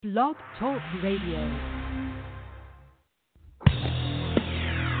Blog Talk Radio.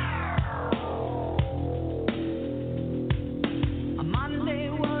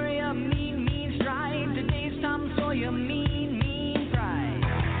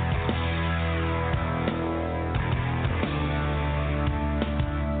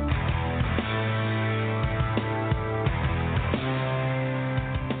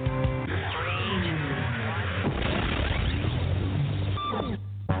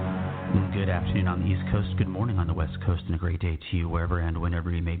 On the East Coast, good morning on the West Coast, and a great day to you wherever and whenever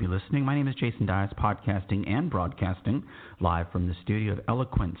you may be listening. My name is Jason Dias, podcasting and broadcasting live from the studio of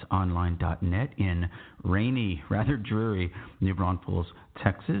eloquenceonline.net in rainy, rather dreary New Braunfels,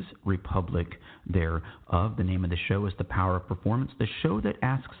 Texas, Republic thereof. The name of the show is The Power of Performance, the show that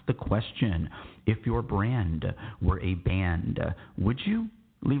asks the question, if your brand were a band, would you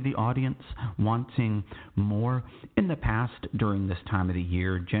leave the audience wanting more? In the past, during this time of the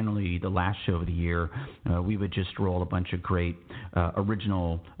year, generally the last show of the year, we would just roll a bunch of great not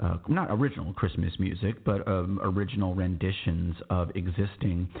original Christmas music, but original renditions of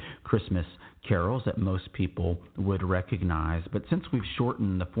existing Christmas carols that most people would recognize. But since we've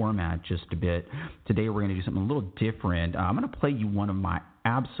shortened the format just a bit, today we're going to do something a little different. I'm going to play you one of my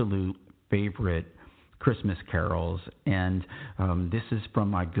absolute favorite Christmas carols, and this is from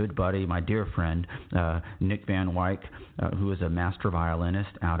my good buddy, my dear friend, Nick Van Wyk, who is a master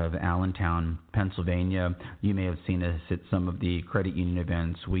violinist out of Allentown, Pennsylvania. You may have seen us at some of the credit union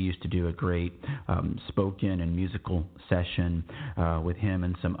events. We used to do a great spoken and musical session with him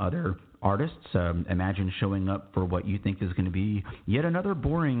and some other artists. Imagine showing up for what you think is going to be yet another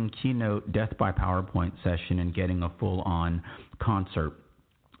boring keynote death by PowerPoint session and getting a full-on concert.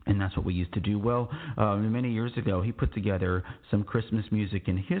 And that's what we used to do. Well, many years ago, he put together some Christmas music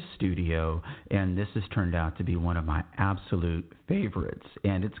in his studio, and this has turned out to be one of my absolute favorites.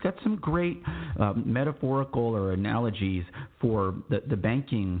 And it's got some great metaphorical or analogies for the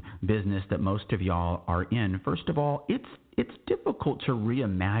banking business that most of y'all are in. First of all, it's difficult to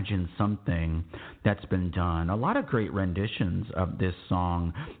reimagine something that's been done. A lot of great renditions of this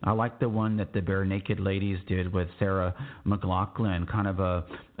song. I like the one that the Bare Naked Ladies did with Sarah McLachlan, kind of a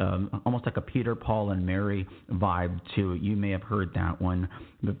almost like a Peter, Paul, and Mary vibe to it. You may have heard that one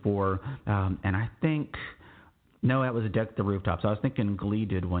before. And I think, no, that was a Deck the Rooftops. I was thinking Glee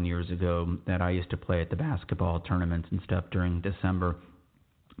did one years ago that I used to play at the basketball tournaments and stuff during December.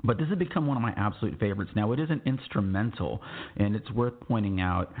 But this has become one of my absolute favorites. Now, it is an instrumental, and it's worth pointing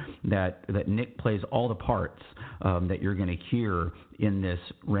out that Nick plays all the parts that you're going to hear in this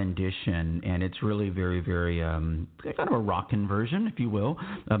rendition, and it's really very, very kind of a rockin' version, if you will.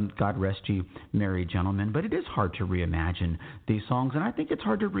 God rest you, merry gentlemen. But it is hard to reimagine these songs, and I think it's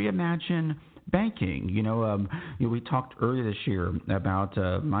hard to reimagine banking. We talked earlier this year about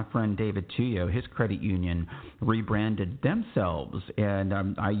my friend David Tuyo. His credit union rebranded themselves, and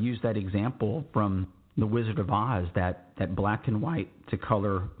I used that example from The Wizard of Oz, that black and white to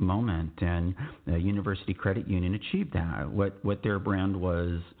color moment, and University Credit Union achieved that. What their brand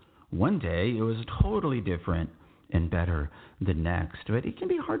was one day, it was totally different and better the next. But it can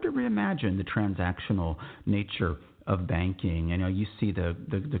be hard to reimagine the transactional nature of banking. You see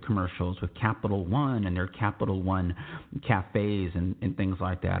the commercials with Capital One and their Capital One cafes and things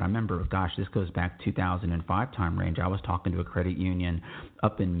like that. I remember, this goes back 2005 time range. I was talking to a credit union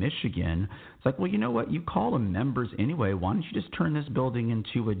up in Michigan. It's like, well, you know what? You call them members anyway. Why don't you just turn this building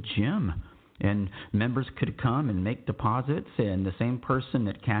into a gym? And members could come and make deposits, and the same person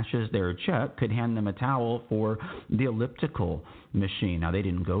that cashes their check could hand them a towel for the elliptical machine. Now, they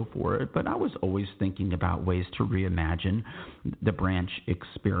didn't go for it, but I was always thinking about ways to reimagine the branch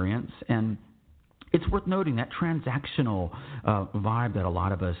experience. And it's worth noting that transactional vibe that a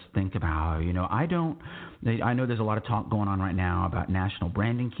lot of us think about. I know there's a lot of talk going on right now about national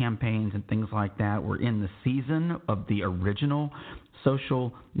branding campaigns and things like that. We're in the season of the original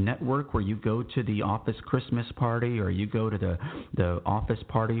social network where you go to the office Christmas party or you go to the office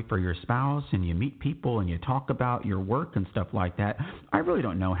party for your spouse and you meet people and you talk about your work and stuff like that. I really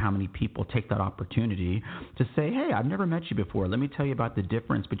don't know how many people take that opportunity to say, hey, I've never met you before. Let me tell you about the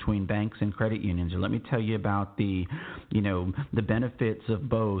difference between banks and credit unions, or let me tell you about the benefits of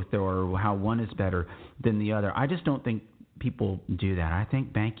both, or how one is better than the other. I just don't think people do that. I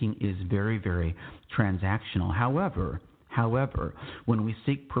think banking is very, very transactional. However, when we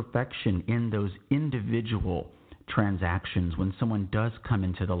seek perfection in those individual transactions, when someone does come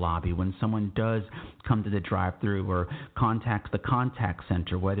into the lobby, when someone does come to the drive-thru or contacts the contact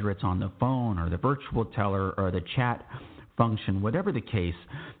center, whether it's on the phone or the virtual teller or the chat function, whatever the case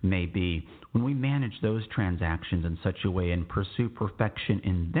may be, when we manage those transactions in such a way and pursue perfection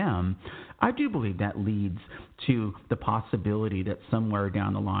in them, I do believe that leads to the possibility that somewhere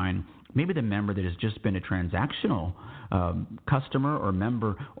down the line, maybe the member that has just been a transactional customer or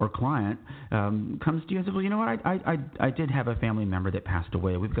member or client comes to you and says, well, you know what, I did have a family member that passed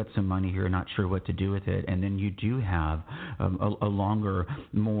away. We've got some money here, not sure what to do with it. And then you do have a longer,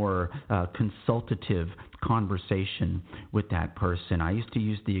 more consultative conversation with that person. I used to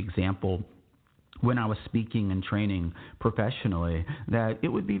use the example when I was speaking and training professionally, that it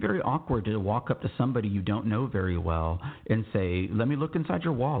would be very awkward to walk up to somebody you don't know very well and say, let me look inside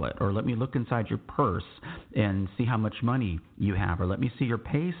your wallet, or let me look inside your purse and see how much money you have, or let me see your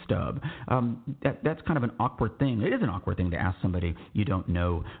pay stub. That's kind of an awkward thing. It is an awkward thing to ask somebody you don't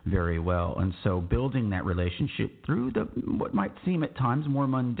know very well. And so building that relationship through what might seem at times more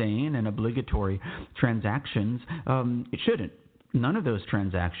mundane and obligatory transactions, it shouldn't. None of those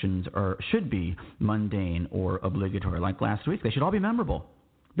transactions should be mundane or obligatory. Like last week, they should all be memorable.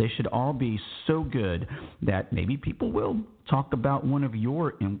 They should all be so good that maybe people will talk about one of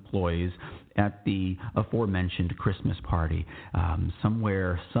your employees at the aforementioned Christmas party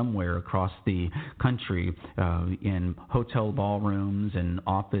somewhere across the country in hotel ballrooms and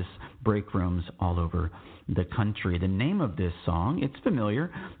office break rooms all over the country. The name of this song, it's familiar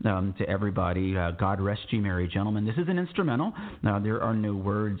to everybody, God Rest Ye Merry Gentlemen. This is an instrumental. There are no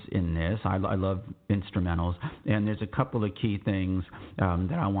words in this. I love instrumentals, and there's a couple of key things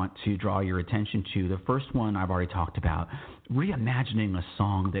that I want to draw your attention to. The first one I've already talked about. Reimagining a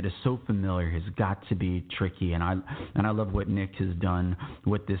song that is so familiar has got to be tricky, and I love what Nick has done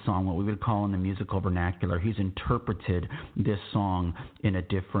with this song, what we would call in the musical vernacular. He's interpreted this song in a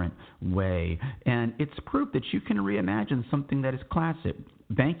different way, and it's proof that you can reimagine something that is classic.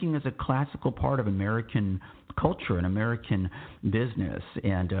 Banking is a classical part of American culture and American business,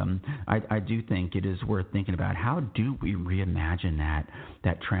 and I do think it is worth thinking about how do we reimagine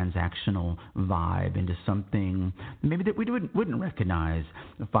that transactional vibe into something maybe that we wouldn't recognize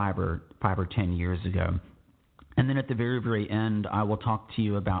 5 or 10 years ago. And then at the very, very end, I will talk to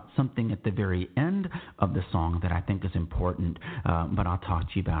you about something at the very end of the song that I think is important, but I'll talk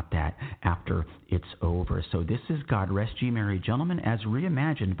to you about that after it's over. So this is God Rest Ye Merry Gentlemen, as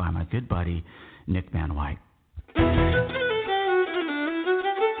reimagined by my good buddy, Nick Van White.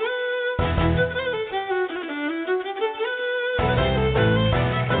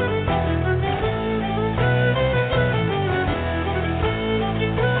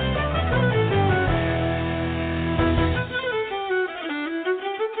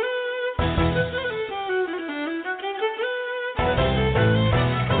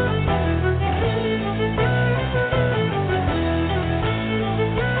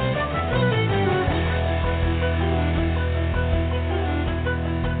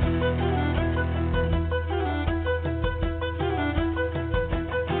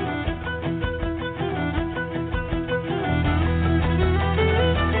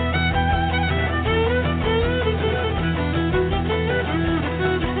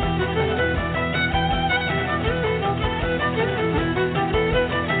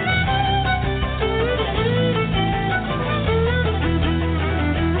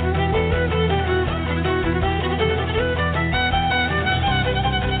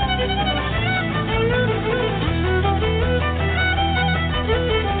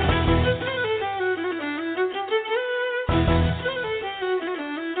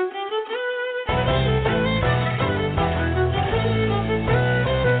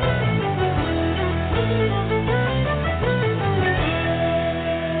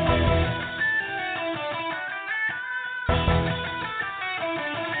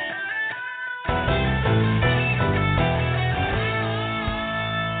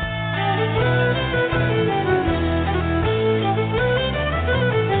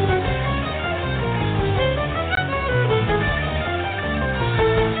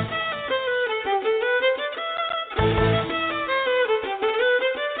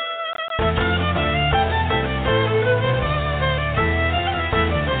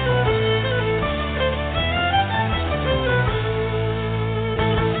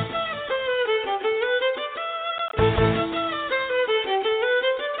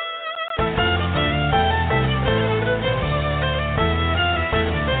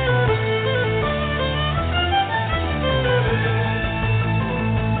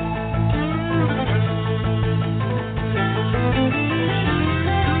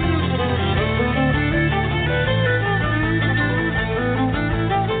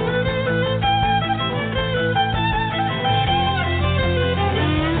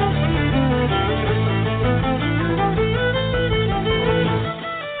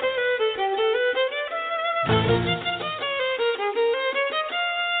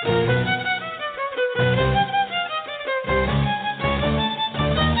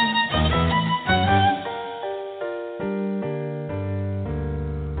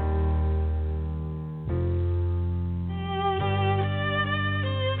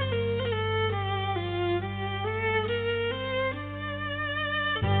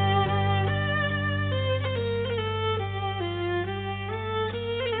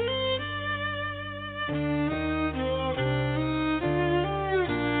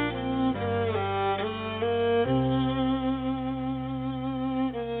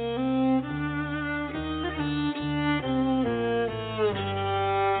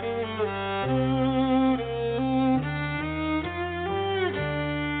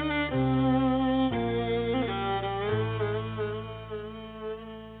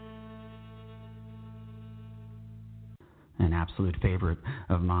 Absolute favorite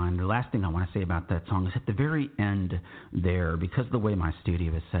of mine. The last thing I want to say about that song is at the very end there, because of the way my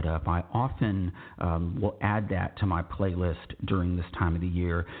studio is set up, I often will add that to my playlist during this time of the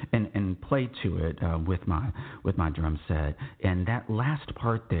year and play to it with my drum set. And that last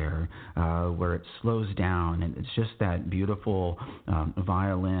part there where it slows down and it's just that beautiful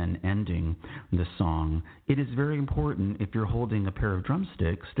violin ending the song, it is very important if you're holding a pair of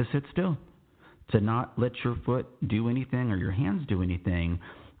drumsticks to sit still, to not let your foot do anything or your hands do anything,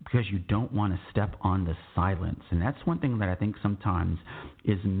 because you don't want to step on the silence. And that's one thing that I think sometimes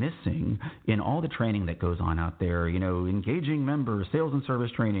is missing in all the training that goes on out there, engaging members, sales and service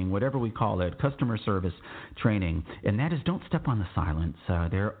training, whatever we call it, customer service training. And that is, don't step on the silence.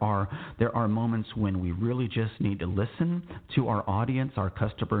 There are moments when we really just need to listen to our audience, our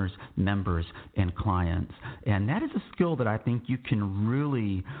customers, members, and clients. And that is a skill that I think you can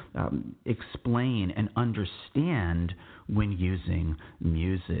really explain and understand when using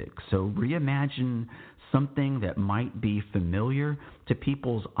music. So reimagine something that might be familiar to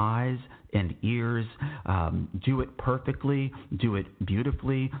people's eyes and ears. Do it perfectly, do it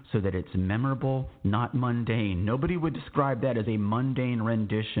beautifully so that it's memorable, not mundane. Nobody would describe that as a mundane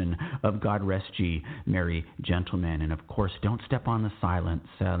rendition of God Rest Ye Merry Gentlemen. And of course, don't step on the silence.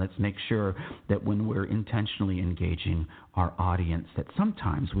 Let's make sure that when we're intentionally engaging our audience, that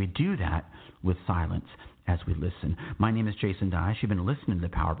sometimes we do that with silence as we listen. My name is Jason Dyche. You've been listening to The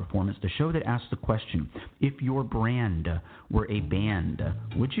Power Performance, the show that asks the question, if your brand were a band,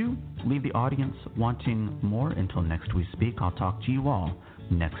 would you leave the audience wanting more? Until next we speak, I'll talk to you all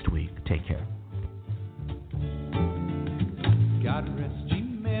next week. Take care. God rest ye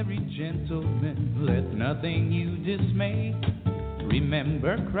merry gentlemen, let nothing you dismay.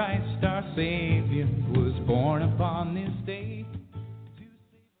 Remember Christ our Savior was born upon this day.